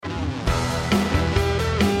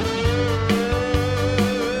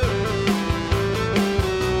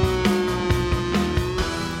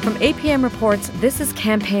APM reports this is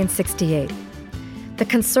Campaign 68. The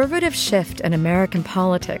conservative shift in American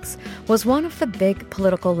politics was one of the big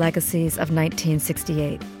political legacies of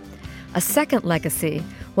 1968. A second legacy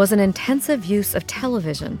was an intensive use of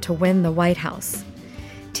television to win the White House.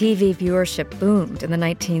 TV viewership boomed in the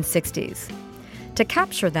 1960s. To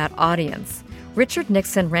capture that audience, Richard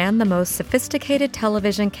Nixon ran the most sophisticated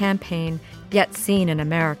television campaign yet seen in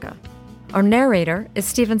America. Our narrator is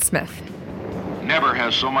Stephen Smith. Never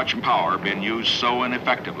has so much power been used so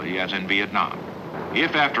ineffectively as in Vietnam.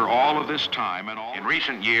 If after all of this time and in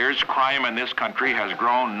recent years, crime in this country has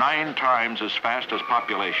grown 9 times as fast as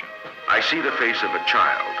population. I see the face of a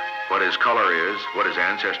child. What his color is, what his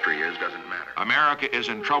ancestry is, doesn't matter. America is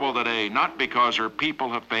in trouble today not because her people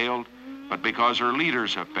have failed, but because her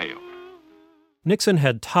leaders have failed. Nixon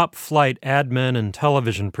had top-flight ad men and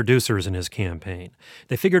television producers in his campaign.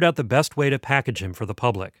 They figured out the best way to package him for the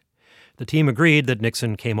public. The team agreed that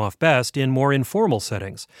Nixon came off best in more informal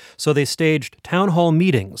settings, so they staged town hall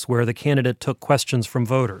meetings where the candidate took questions from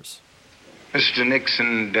voters. Mr.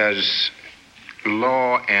 Nixon, does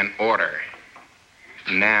law and order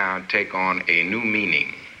now take on a new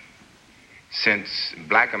meaning since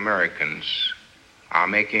black Americans are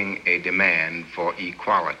making a demand for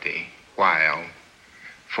equality, while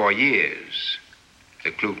for years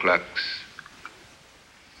the Ku Klux,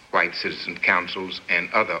 white citizen councils, and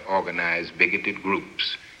other organized bigoted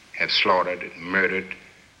groups have slaughtered, murdered,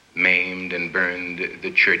 maimed, and burned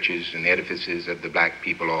the churches and edifices of the black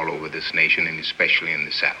people all over this nation, and especially in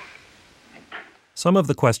the South. Some of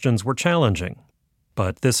the questions were challenging,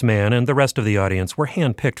 but this man and the rest of the audience were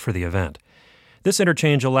handpicked for the event. This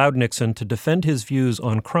interchange allowed Nixon to defend his views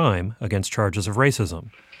on crime against charges of racism.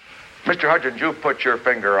 Mr. Hudgens, you put your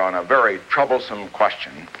finger on a very troublesome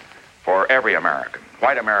question for every American,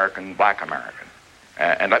 white American, black American.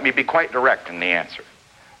 And let me be quite direct in the answer.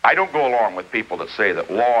 I don't go along with people that say that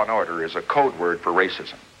law and order is a code word for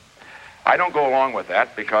racism. I don't go along with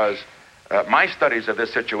that because my studies of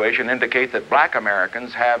this situation indicate that black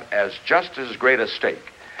Americans have just as great a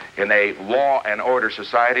stake in a law and order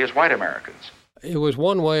society as white Americans. It was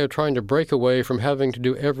one way of trying to break away from having to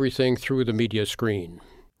do everything through the media screen.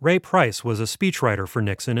 Ray Price was a speechwriter for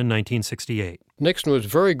Nixon in 1968. Nixon was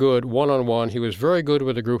very good one-on-one. He was very good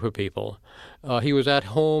with a group of people. He was at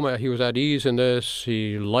home. He was at ease in this.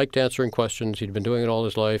 He liked answering questions. He'd been doing it all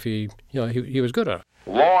his life. He was good at it.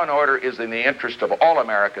 Law and order is in the interest of all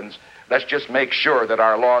Americans. Let's just make sure that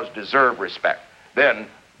our laws deserve respect. Then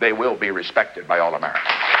they will be respected by all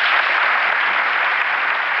Americans.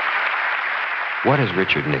 What has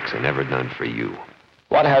Richard Nixon ever done for you?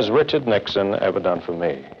 What has Richard Nixon ever done for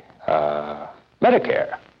me?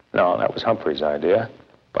 Medicare. No, that was Humphrey's idea.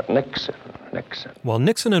 But Nixon. While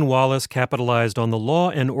Nixon and Wallace capitalized on the law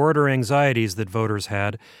and order anxieties that voters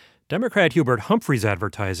had, Democrat Hubert Humphrey's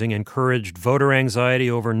advertising encouraged voter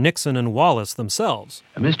anxiety over Nixon and Wallace themselves.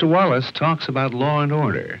 Mr. Wallace talks about law and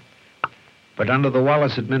order. But under the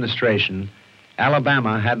Wallace administration,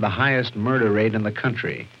 Alabama had the highest murder rate in the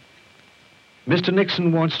country. Mr.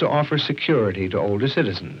 Nixon wants to offer security to older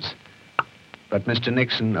citizens, but Mr.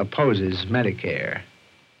 Nixon opposes Medicare.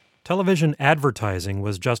 Television advertising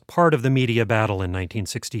was just part of the media battle in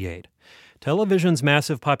 1968. Television's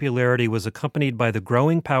massive popularity was accompanied by the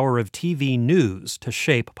growing power of TV news to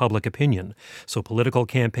shape public opinion, so political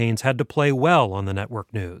campaigns had to play well on the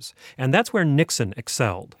network news, and that's where Nixon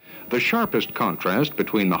excelled. The sharpest contrast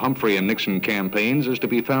between the Humphrey and Nixon campaigns is to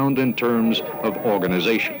be found in terms of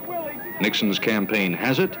organization. Nixon's campaign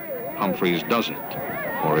has it, Humphrey's doesn't.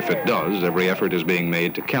 Or if it does, every effort is being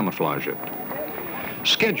made to camouflage it.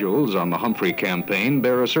 Schedules on the Humphrey campaign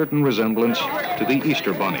bear a certain resemblance to the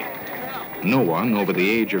Easter Bunny. No one over the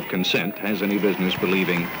age of consent has any business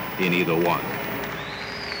believing in either one.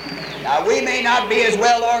 Now, we may not be as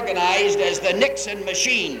well organized as the Nixon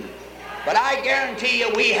machine, but I guarantee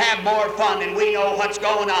you we have more fun and we know what's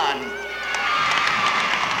going on.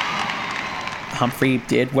 Humphrey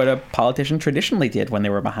did what a politician traditionally did when they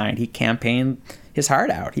were behind. He campaigned his heart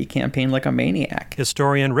out. He campaigned like a maniac.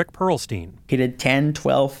 Historian Rick Perlstein. He did 10,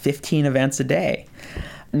 12, 15 events a day.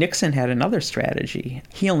 Nixon had another strategy.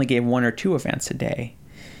 He only gave 1 or 2 events a day.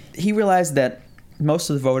 He realized that most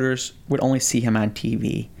of the voters would only see him on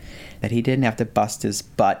TV, that he didn't have to bust his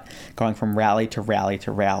butt going from rally to rally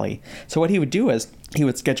to rally. So what he would do is he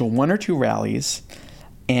would schedule 1 or 2 rallies,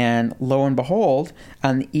 and lo and behold,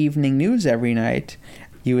 on the evening news every night,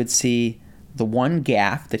 you would see the one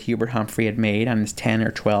gaffe that Hubert Humphrey had made on his 10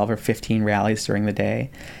 or 12 or 15 rallies during the day,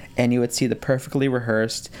 and you would see the perfectly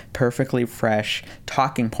rehearsed, perfectly fresh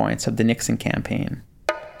talking points of the Nixon campaign.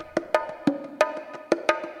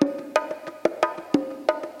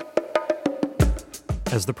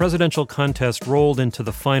 As the presidential contest rolled into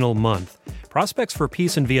the final month, prospects for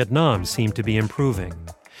peace in Vietnam seemed to be improving.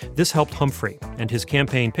 This helped Humphrey, and his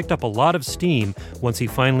campaign picked up a lot of steam once he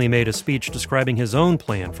finally made a speech describing his own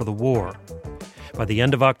plan for the war. By the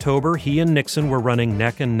end of October, he and Nixon were running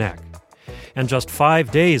neck and neck. And just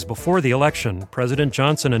 5 days before the election, President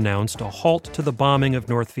Johnson announced a halt to the bombing of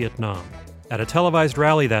North Vietnam. At a televised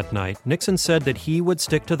rally that night, Nixon said that he would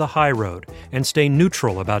stick to the high road and stay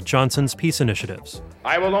neutral about Johnson's peace initiatives.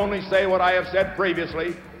 I will only say what I have said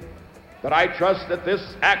previously, that I trust that this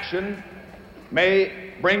action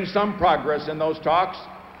may bring some progress in those talks.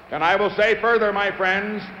 And I will say further, my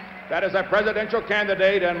friends, that as a presidential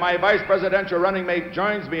candidate and my vice presidential running mate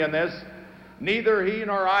joins me in this, neither he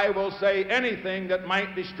nor I will say anything that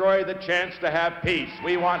might destroy the chance to have peace.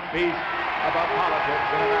 We want peace about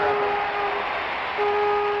politics in America.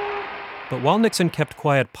 But while Nixon kept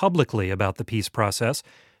quiet publicly about the peace process,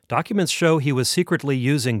 documents show he was secretly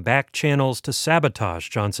using back channels to sabotage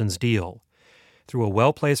Johnson's deal. Through a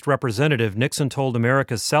well-placed representative, Nixon told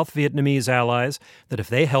America's South Vietnamese allies that if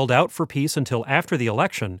they held out for peace until after the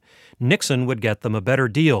election, Nixon would get them a better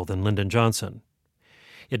deal than Lyndon Johnson.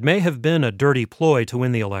 It may have been a dirty ploy to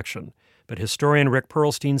win the election, but historian Rick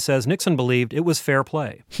Perlstein says Nixon believed it was fair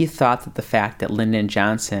play. He thought that the fact that Lyndon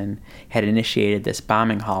Johnson had initiated this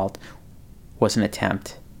bombing halt was an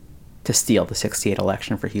attempt to steal the '68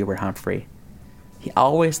 election for Hubert Humphrey. He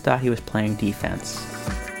always thought he was playing defense.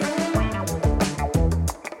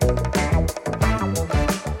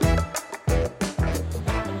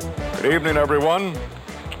 Good evening, everyone.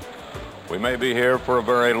 We may be here for a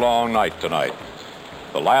very long night tonight.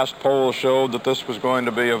 The last poll showed that this was going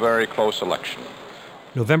to be a very close election.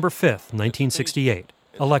 November 5th, 1968,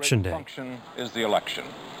 Election Day. Function is the election.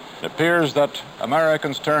 It appears that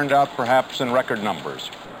Americans turned out perhaps in record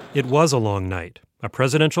numbers. It was a long night. A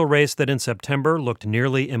presidential race that in September looked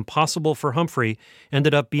nearly impossible for Humphrey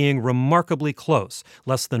ended up being remarkably close.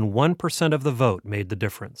 Less than 1% of the vote made the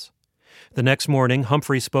difference. The next morning,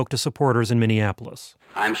 Humphrey spoke to supporters in Minneapolis.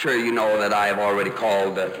 I'm sure you know that I have already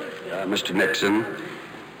called Mr. Nixon,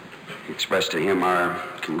 expressed to him our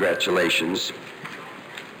congratulations.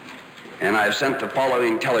 And I've sent the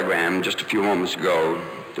following telegram just a few moments ago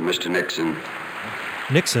to Mr. Nixon.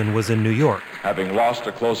 Nixon was in New York. Having lost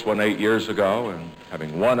a close one 8 years ago and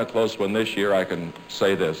having won a close one this year, I can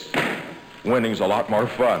say this: winning's a lot more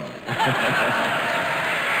fun.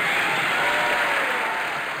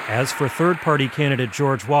 As for third-party candidate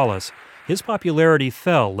George Wallace, his popularity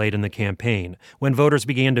fell late in the campaign when voters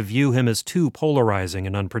began to view him as too polarizing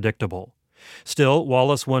and unpredictable. Still,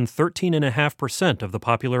 Wallace won 13.5% of the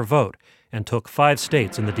popular vote and took 5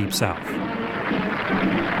 states in the Deep South.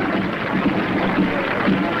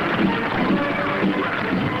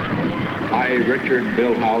 I, Richard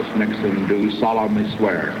Billhouse Nixon, do solemnly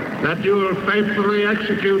swear that you will faithfully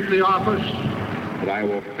execute the office. That I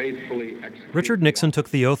will faithfully execute. Richard Nixon took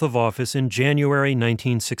the oath of office in January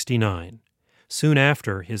 1969. Soon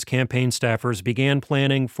after, his campaign staffers began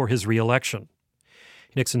planning for his re-election.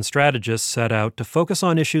 Nixon's strategists set out to focus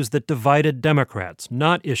on issues that divided Democrats,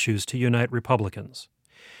 not issues to unite Republicans.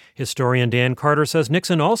 Historian Dan Carter says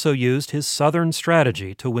Nixon also used his Southern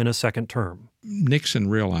strategy to win a second term. Nixon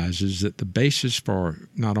realizes that the basis for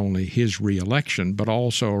not only his re-election, but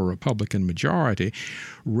also a Republican majority,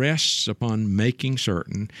 rests upon making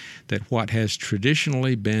certain that what has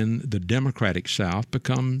traditionally been the Democratic South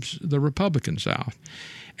becomes the Republican South.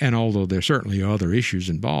 And although there are certainly other issues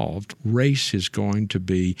involved, race is going to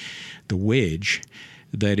be the wedge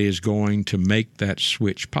that is going to make that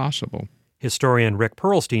switch possible. Historian Rick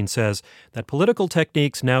Perlstein says that political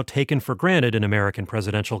techniques now taken for granted in American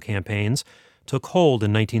presidential campaigns took hold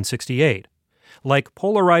in 1968, like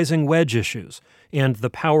polarizing wedge issues and the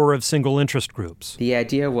power of single interest groups. The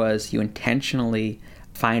idea was you intentionally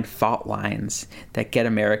find fault lines that get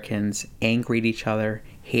Americans angry at each other,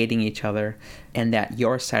 hating each other, and that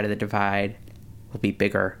your side of the divide will be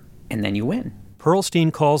bigger, and then you win.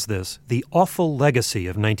 Perlstein calls this the awful legacy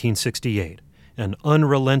of 1968. An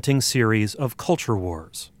unrelenting series of culture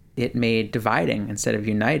wars. It made dividing instead of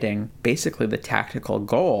uniting basically the tactical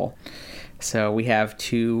goal. So we have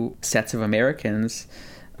 2 sets of Americans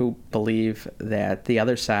who believe that the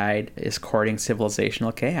other side is courting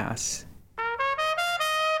civilizational chaos.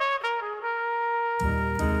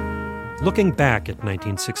 Looking back at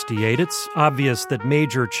 1968, it's obvious that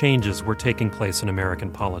major changes were taking place in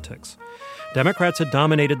American politics. Democrats had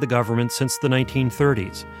dominated the government since the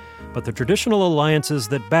 1930s. But the traditional alliances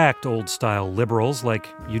that backed old-style liberals like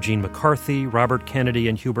Eugene McCarthy, Robert Kennedy,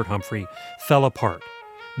 and Hubert Humphrey fell apart.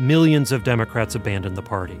 Millions of Democrats abandoned the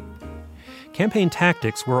party. campaign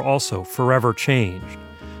tactics were also forever changed.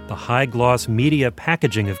 The high-gloss media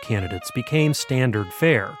packaging of candidates became standard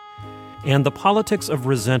fare, and the politics of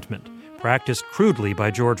resentment, practiced crudely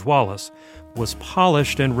by George Wallace, was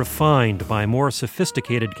polished and refined by more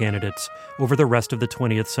sophisticated candidates over the rest of the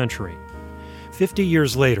 20th century. 50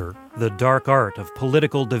 years later, the dark art of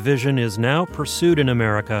political division is now pursued in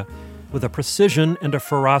America with a precision and a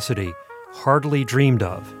ferocity hardly dreamed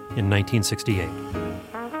of in 1968.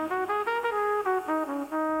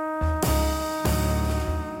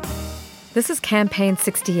 This is Campaign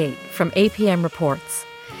 68 from APM Reports.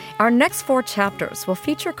 Our next 4 chapters will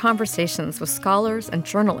feature conversations with scholars and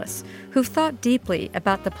journalists who've thought deeply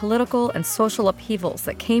about the political and social upheavals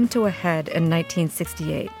that came to a head in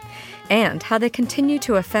 1968 and how they continue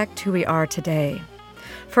to affect who we are today.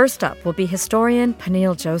 First up will be historian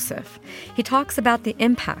Peniel Joseph. He talks about the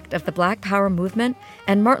impact of the Black Power movement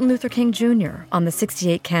and Martin Luther King Jr. on the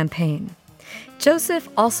 68 campaign. Joseph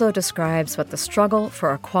also describes what the struggle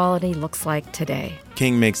for equality looks like today.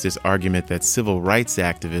 King makes this argument that civil rights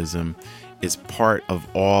activism is part of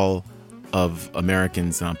all of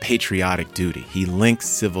Americans' patriotic duty. He links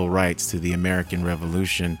civil rights to the American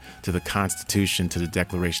Revolution, to the Constitution, to the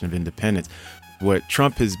Declaration of Independence. What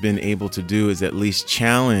Trump has been able to do is at least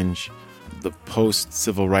challenge the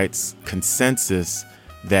post-civil rights consensus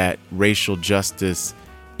that racial justice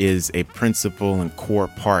is a principal and core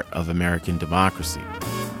part of American democracy.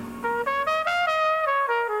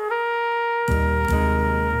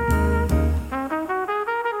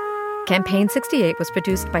 Campaign 68 was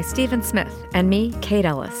produced by Stephen Smith and me, Kate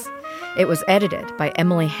Ellis. It was edited by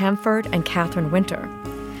Emily Hamford and Catherine Winter.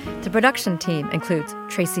 The production team includes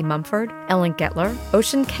Tracy Mumford, Ellen Getler,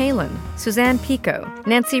 Ocean Kalin, Suzanne Pico,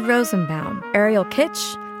 Nancy Rosenbaum, Ariel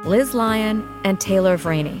Kitsch, Liz Lyon, and Taylor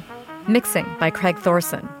Vraney. Mixing by Craig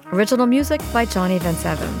Thorson. Original music by Johnny Vince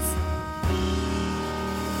Evans.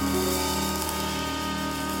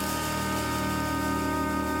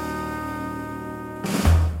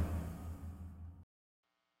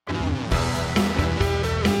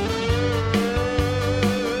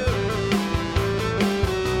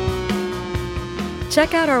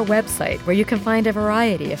 Check out our website where you can find a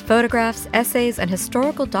variety of photographs, essays, and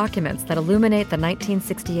historical documents that illuminate the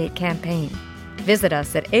 1968 campaign. Visit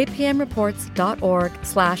us at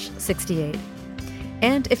apmreports.org/68.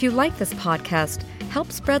 And if you like this podcast,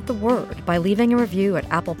 help spread the word by leaving a review at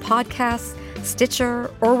Apple Podcasts, Stitcher,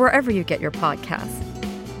 or wherever you get your podcasts.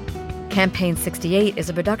 Campaign 68 is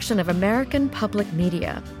a production of American Public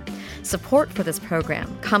Media. Support for this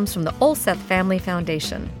program comes from the Olseth Family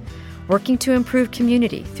Foundation, working to improve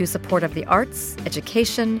community through support of the arts,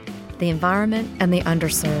 education, the environment, and the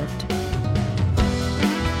underserved.